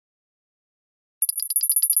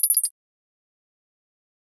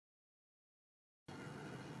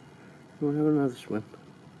We'll have another swim.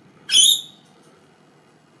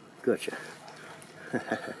 Gotcha.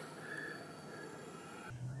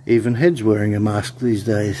 Even Head's wearing a mask these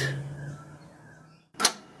days.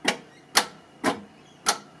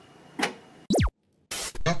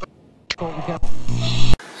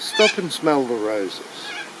 Stop and smell the roses.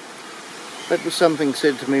 That was something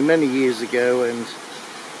said to me many years ago, and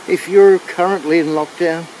if you're currently in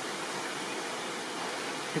lockdown,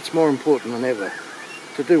 it's more important than ever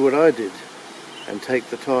to do what I did and take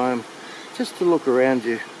the time just to look around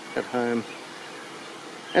you at home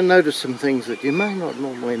and notice some things that you may not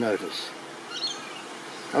normally notice.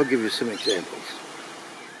 I'll give you some examples.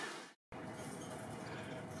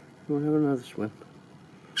 We'll have another swim.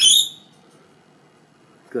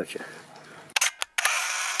 Gotcha.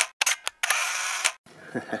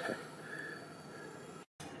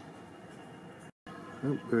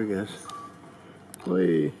 Oh, there he goes.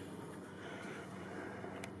 Whee!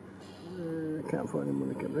 I can't find him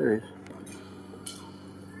when I come. There he is.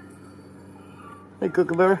 Hey,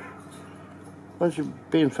 Kookaburra. Why don't you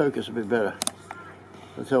be in focus a bit better?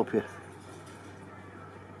 Let's help you.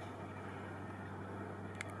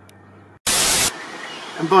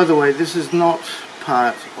 And by the way, this is not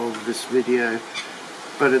part of this video,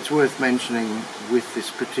 but it's worth mentioning with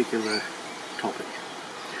this particular topic.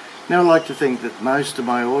 Now, I like to think that most of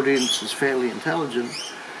my audience is fairly intelligent,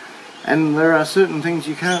 and there are certain things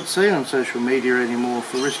you can't say on social media anymore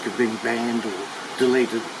for risk of being banned or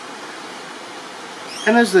deleted.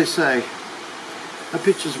 And as they say, a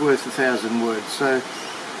picture's worth 1,000 words, so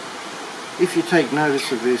if you take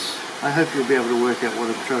notice of this, I hope you'll be able to work out what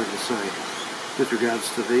I'm trying to say with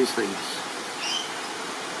regards to these things.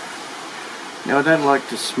 Now, I don't like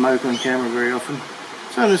to smoke on camera very often,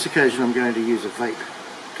 so on this occasion I'm going to use a vape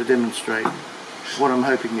to demonstrate what I'm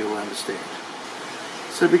hoping you'll understand.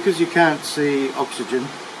 So because you can't see oxygen,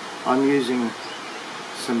 I'm using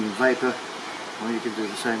some vapour, or you can do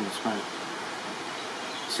the same with smoke.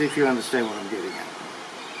 See if you understand what I'm getting at.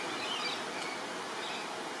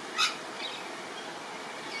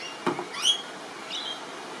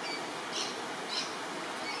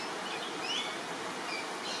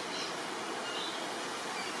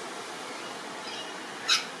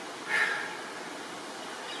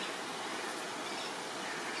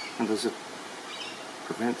 And does it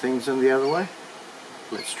prevent things in the other way?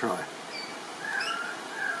 Let's try.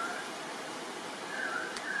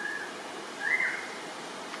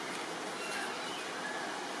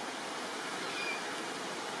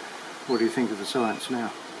 What do you think of the science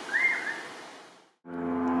now?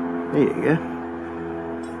 There you go.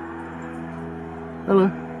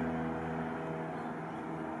 Hello.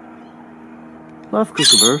 Love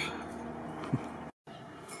kookaburras.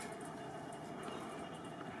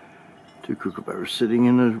 Two kookaburras sitting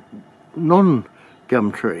in a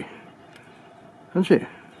non-gum tree, aren't you?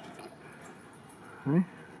 Hey?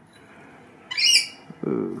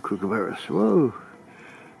 Oh, kookaburras, whoa,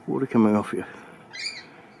 water coming off you.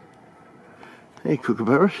 Hey,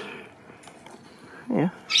 kookaburras. Yeah.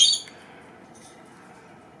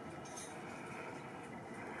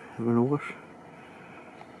 Having a wash.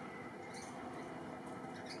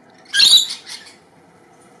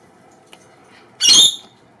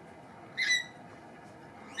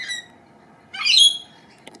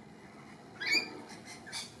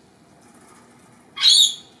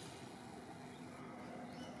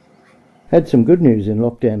 Had some good news in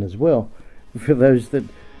lockdown as well, for those that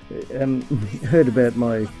heard about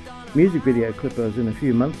my music video clip I was in a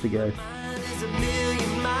few months ago.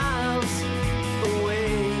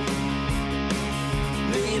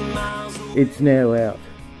 It's now out,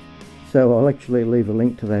 so I'll actually leave a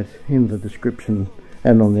link to that in the description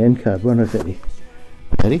and on the end card, won't I, Daddy?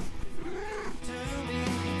 Daddy?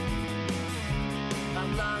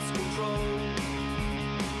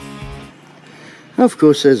 Of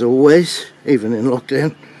course, as always, even in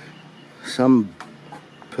lockdown, some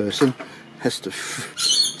person has to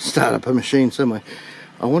start up a machine somewhere.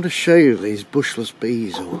 I want to show you these bushless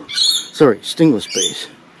bees, or sorry, stingless bees,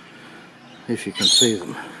 if you can see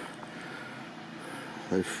them.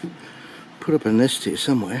 They've put up a nest here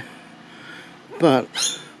somewhere, but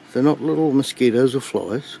they're not little mosquitoes or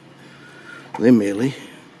flies. They're merely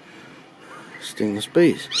stingless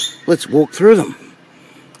bees. Let's walk through them.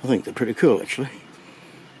 I think they're pretty cool, actually.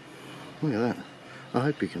 Look at that. I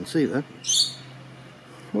hope you can see that.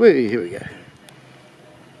 Whee, here we go.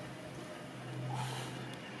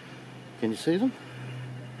 Can you see them?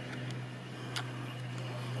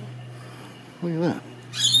 Look at that.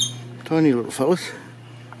 Tiny little fellas.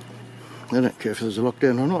 They don't care if there's a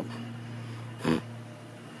lockdown or not.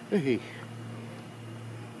 Hey.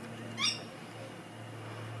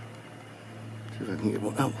 if I can get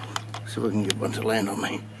one. Oh, see if I can get one to land on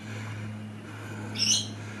me.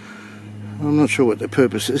 I'm not sure what their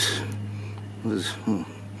purpose is. There's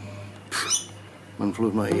one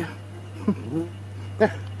flew my ear.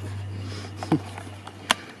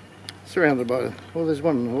 Surrounded by, well, there's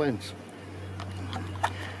one in the lens.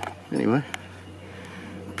 Anyway,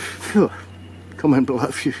 phew, comment below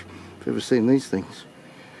if you've ever seen these things.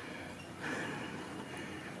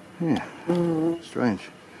 Yeah, strange.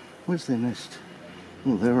 Where's their nest?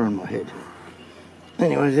 Oh, they're on my head.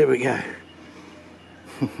 Anyway, there we go.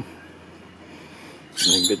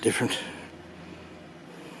 Something a bit different.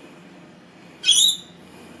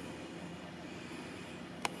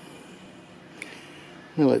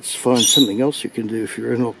 Now let's find something else you can do if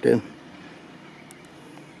you're in lockdown.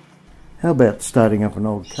 How about starting up an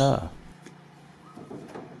old car?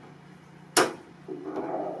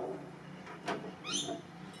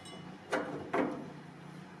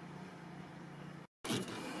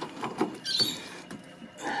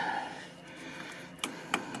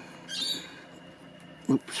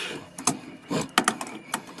 Oops.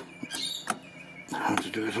 Hard to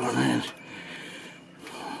do it on hand.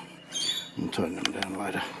 I'll tighten them down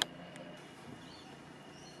later.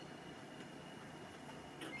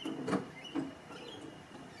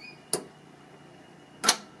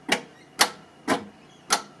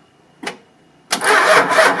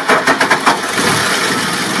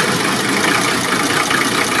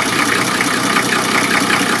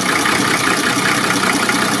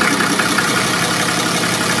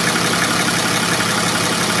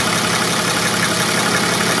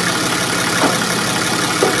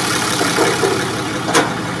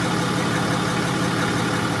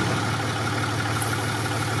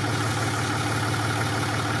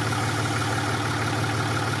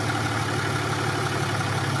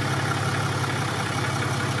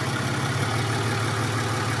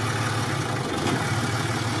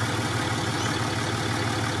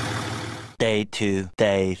 Day 2,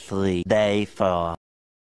 Day 3, Day 4.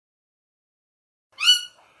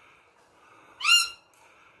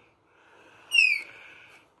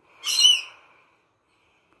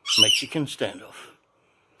 Mexican standoff.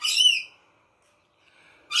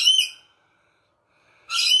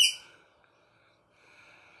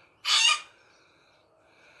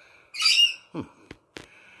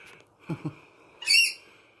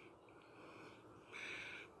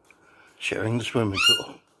 Sharing the swimming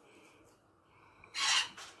pool.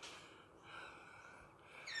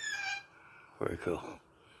 Very cool.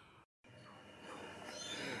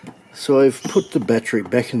 So I've put the battery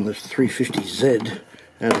back in the 350Z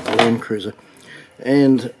out of the Land Cruiser,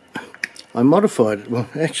 and I modified it. Well,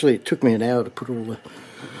 actually it took me an hour to put all the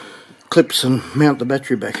clips and mount the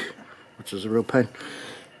battery back, which is a real pain.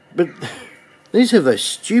 But these have those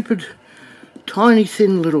stupid, tiny,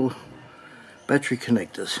 thin little battery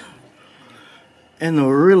connectors, and they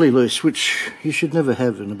were really loose, which you should never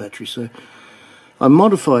have in a battery. So I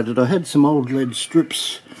modified it. I had some old lead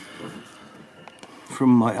strips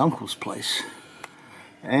from my uncle's place,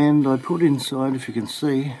 and I put inside, if you can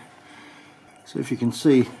see,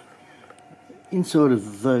 inside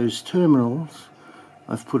of those terminals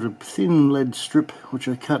I've put a thin lead strip which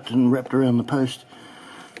I cut and wrapped around the post,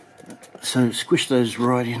 so squish those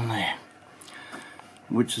right in there,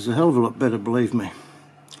 which is a hell of a lot better, believe me.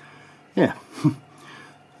 Yeah,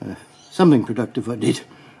 something productive I did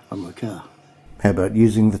on my car. How about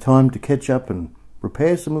using the time to catch up and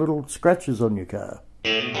repair some little scratches on your car?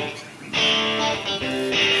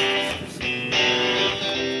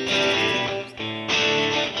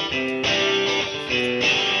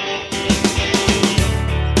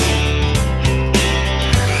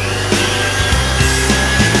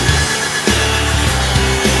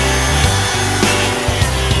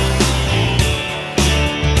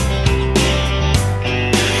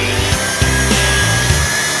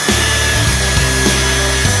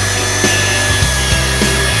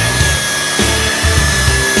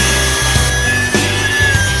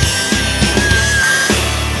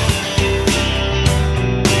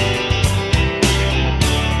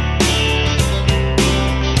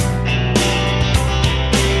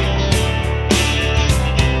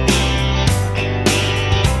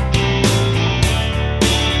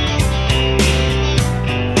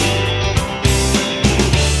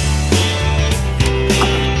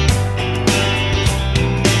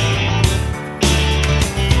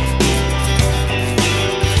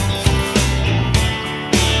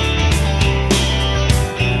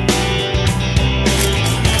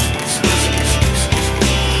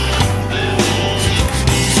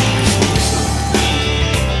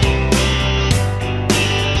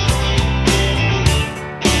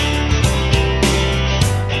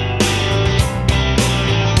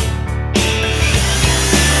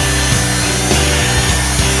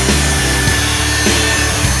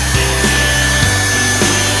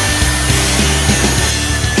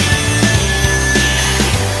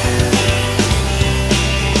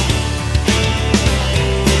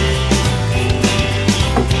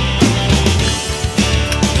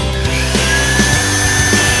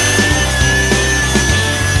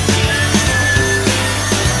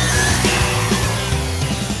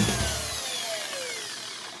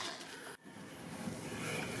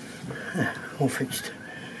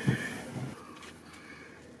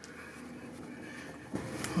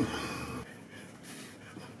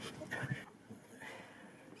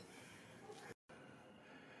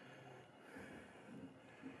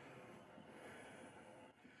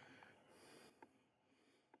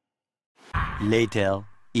 Later,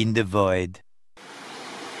 in the void.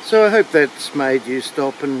 So I hope that's made you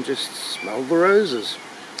stop and just smell the roses.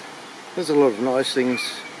 There's a lot of nice things.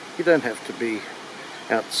 You don't have to be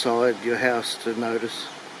outside your house to notice.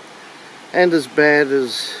 And as bad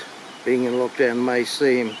as being in lockdown may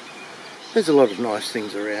seem, there's a lot of nice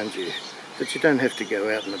things around you that you don't have to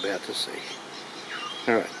go out and about to see.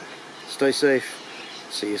 Alright, stay safe.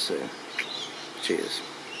 See you soon. Cheers.